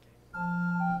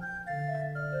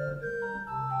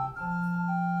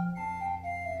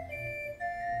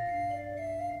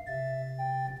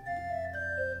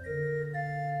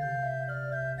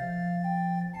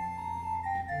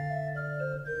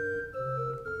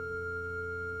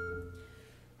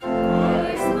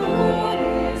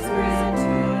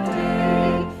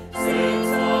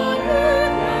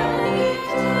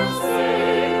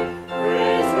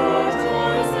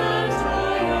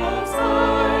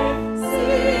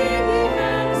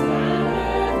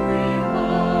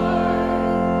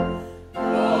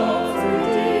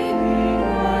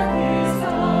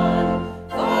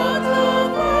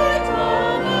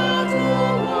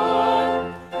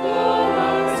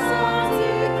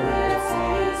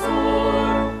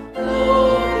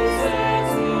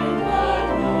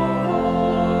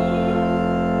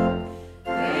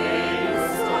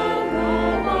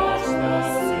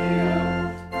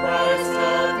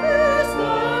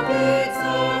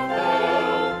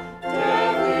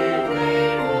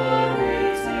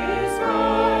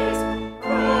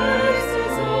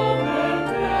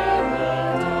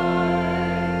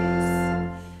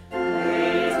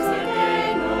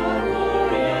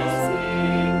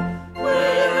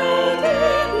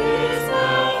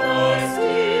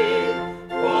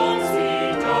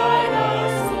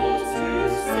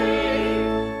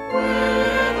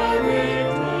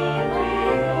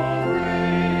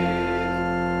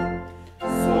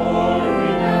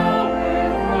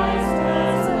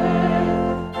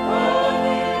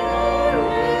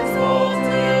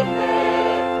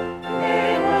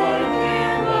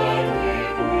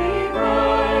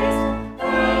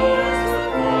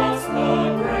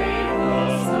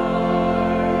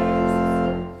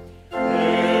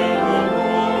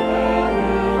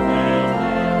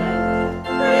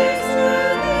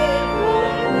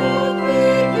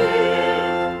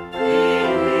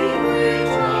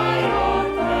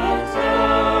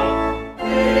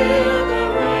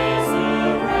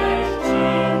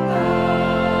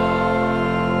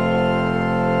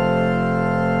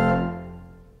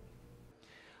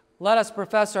 Let us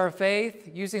profess our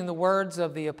faith using the words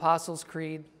of the Apostles'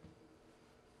 Creed.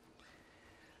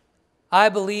 I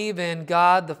believe in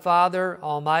God the Father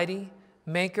Almighty,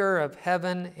 maker of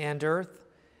heaven and earth,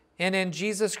 and in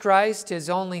Jesus Christ, his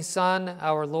only Son,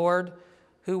 our Lord,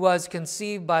 who was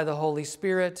conceived by the Holy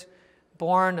Spirit,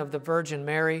 born of the Virgin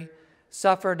Mary,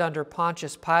 suffered under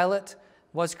Pontius Pilate,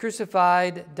 was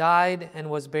crucified, died, and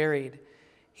was buried.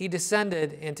 He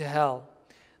descended into hell.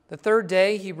 The third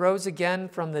day he rose again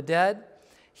from the dead.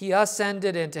 He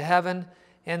ascended into heaven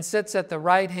and sits at the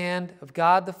right hand of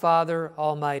God the Father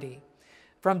Almighty.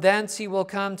 From thence he will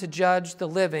come to judge the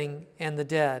living and the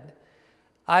dead.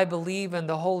 I believe in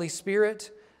the Holy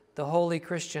Spirit, the holy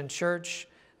Christian church,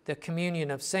 the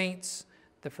communion of saints,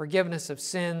 the forgiveness of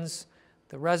sins,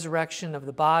 the resurrection of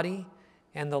the body,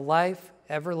 and the life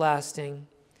everlasting.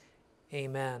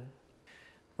 Amen.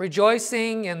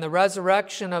 Rejoicing in the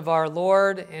resurrection of our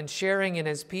Lord and sharing in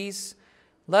his peace,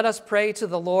 Let us pray to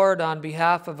the Lord on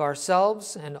behalf of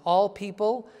ourselves and all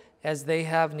people as they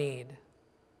have need.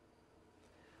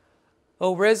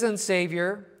 O risen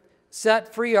Savior,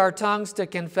 set free our tongues to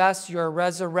confess your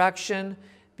resurrection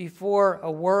before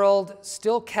a world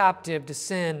still captive to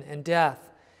sin and death.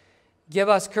 Give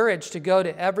us courage to go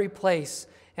to every place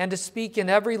and to speak in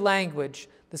every language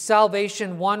the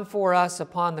salvation won for us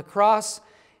upon the cross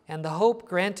and the hope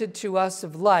granted to us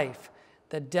of life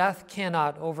that death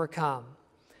cannot overcome.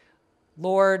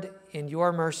 Lord, in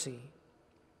your mercy.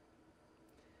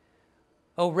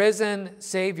 O risen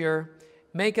Savior,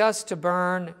 make us to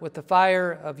burn with the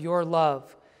fire of your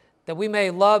love, that we may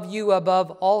love you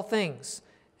above all things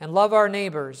and love our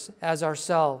neighbors as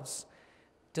ourselves.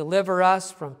 Deliver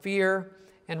us from fear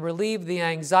and relieve the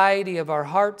anxiety of our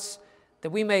hearts, that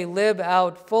we may live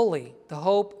out fully the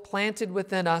hope planted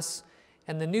within us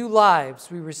and the new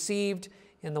lives we received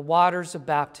in the waters of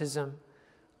baptism.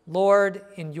 Lord,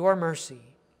 in your mercy.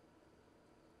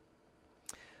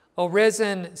 O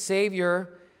risen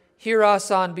Savior, hear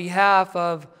us on behalf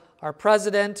of our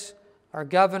president, our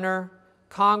governor,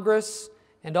 Congress,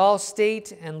 and all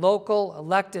state and local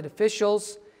elected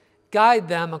officials. Guide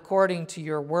them according to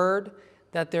your word,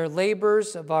 that their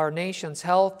labors of our nation's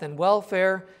health and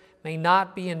welfare may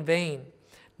not be in vain,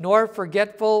 nor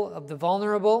forgetful of the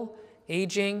vulnerable,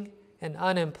 aging, and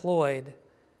unemployed.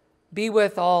 Be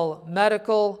with all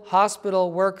medical,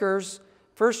 hospital workers,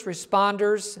 first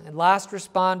responders, and last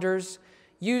responders.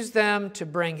 Use them to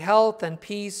bring health and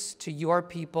peace to your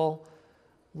people.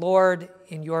 Lord,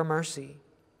 in your mercy.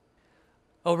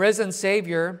 O risen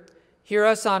Savior, hear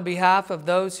us on behalf of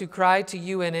those who cry to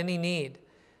you in any need,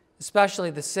 especially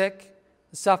the sick,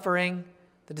 the suffering,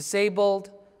 the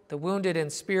disabled, the wounded in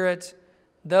spirit,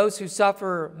 those who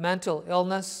suffer mental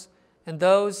illness, and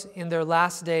those in their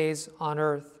last days on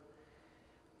earth.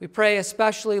 We pray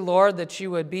especially, Lord, that you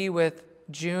would be with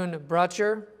June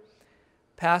Brutcher,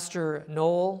 Pastor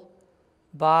Noel,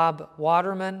 Bob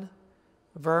Waterman,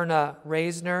 Verna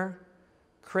Reisner,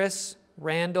 Chris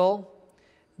Randall,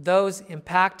 those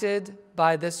impacted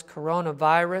by this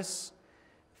coronavirus,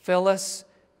 Phyllis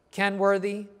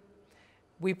Kenworthy.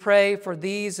 We pray for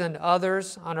these and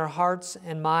others on our hearts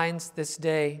and minds this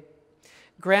day.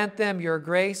 Grant them your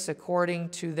grace according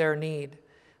to their need.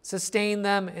 Sustain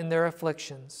them in their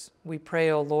afflictions, we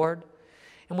pray, O Lord.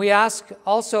 And we ask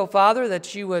also, Father,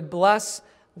 that you would bless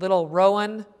little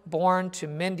Rowan, born to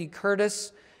Mindy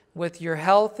Curtis, with your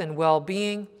health and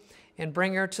well-being, and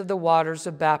bring her to the waters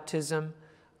of baptism.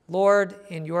 Lord,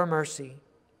 in your mercy.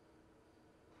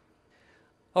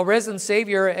 O risen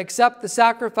Savior, accept the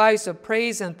sacrifice of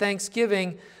praise and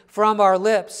thanksgiving from our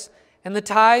lips and the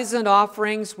tithes and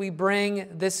offerings we bring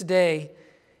this day.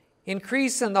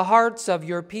 Increase in the hearts of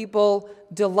your people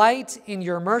delight in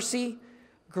your mercy,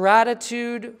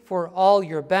 gratitude for all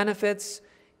your benefits,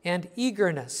 and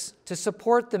eagerness to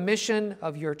support the mission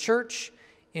of your church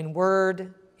in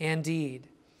word and deed.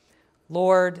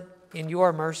 Lord, in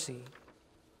your mercy.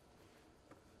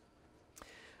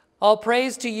 All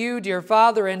praise to you, dear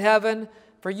Father in heaven,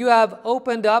 for you have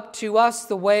opened up to us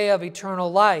the way of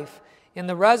eternal life in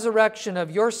the resurrection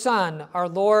of your Son, our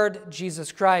Lord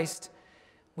Jesus Christ.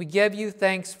 We give you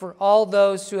thanks for all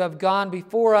those who have gone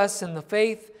before us in the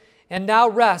faith and now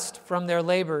rest from their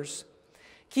labors.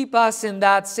 Keep us in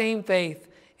that same faith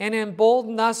and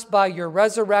embolden us by your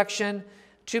resurrection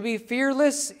to be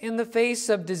fearless in the face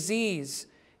of disease,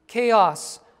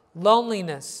 chaos,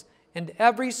 loneliness, and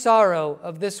every sorrow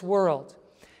of this world.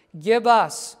 Give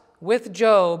us, with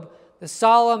Job, the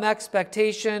solemn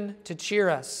expectation to cheer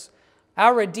us.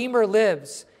 Our Redeemer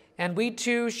lives, and we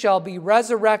too shall be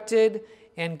resurrected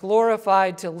and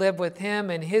glorified to live with him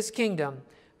in his kingdom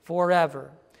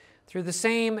forever. Through the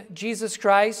same Jesus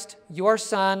Christ, your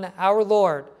Son, our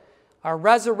Lord, our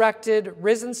resurrected,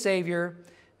 risen Savior,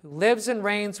 who lives and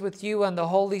reigns with you and the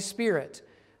Holy Spirit,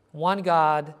 one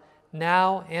God,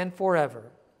 now and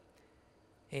forever.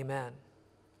 Amen.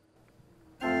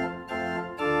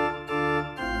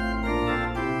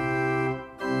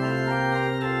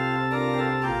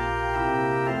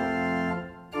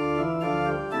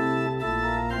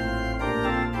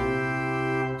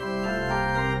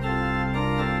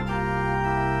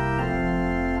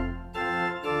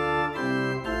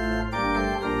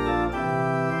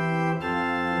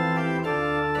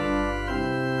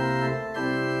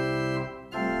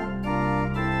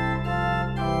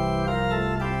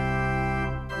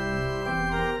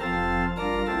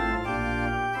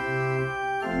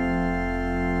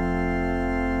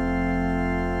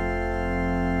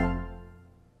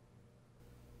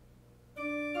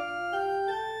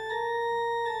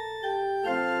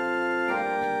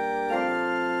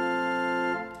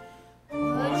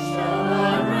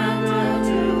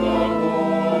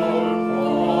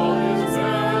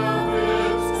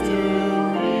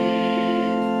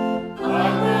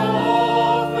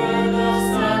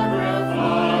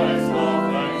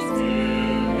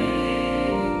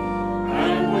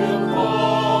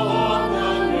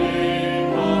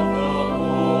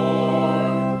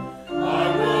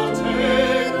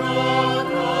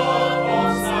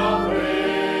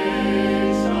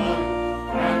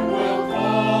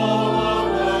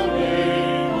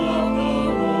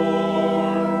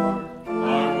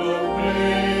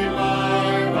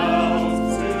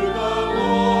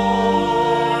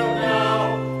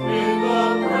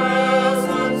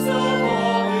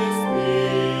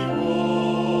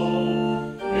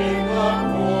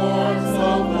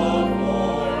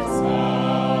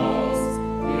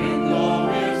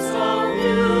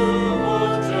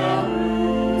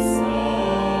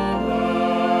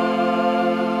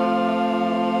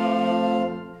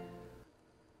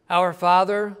 Our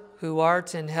Father, who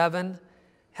art in heaven,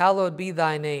 hallowed be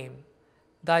thy name.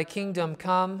 Thy kingdom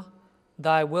come,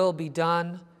 thy will be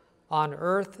done, on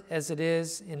earth as it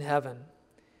is in heaven.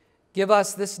 Give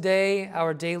us this day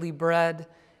our daily bread,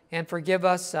 and forgive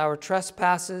us our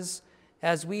trespasses,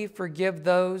 as we forgive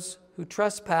those who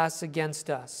trespass against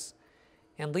us.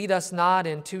 And lead us not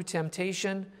into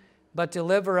temptation, but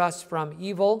deliver us from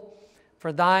evil.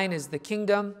 For thine is the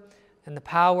kingdom, and the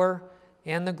power,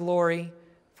 and the glory,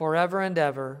 forever and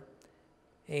ever.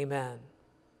 Amen.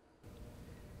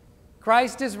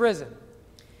 Christ is risen.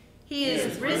 He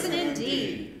is risen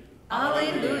indeed.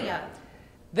 Alleluia.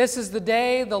 This is the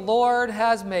day the Lord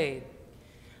has made.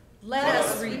 Let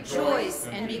us rejoice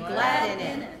and be glad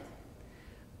in it.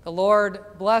 The Lord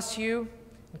bless you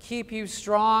and keep you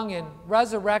strong in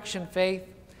resurrection faith.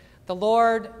 The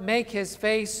Lord make his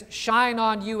face shine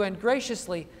on you and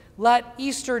graciously let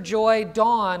Easter joy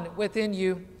dawn within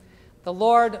you. The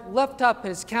Lord lift up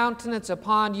his countenance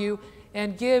upon you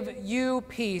and give you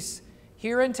peace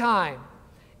here in time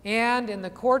and in the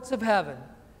courts of heaven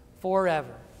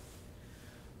forever.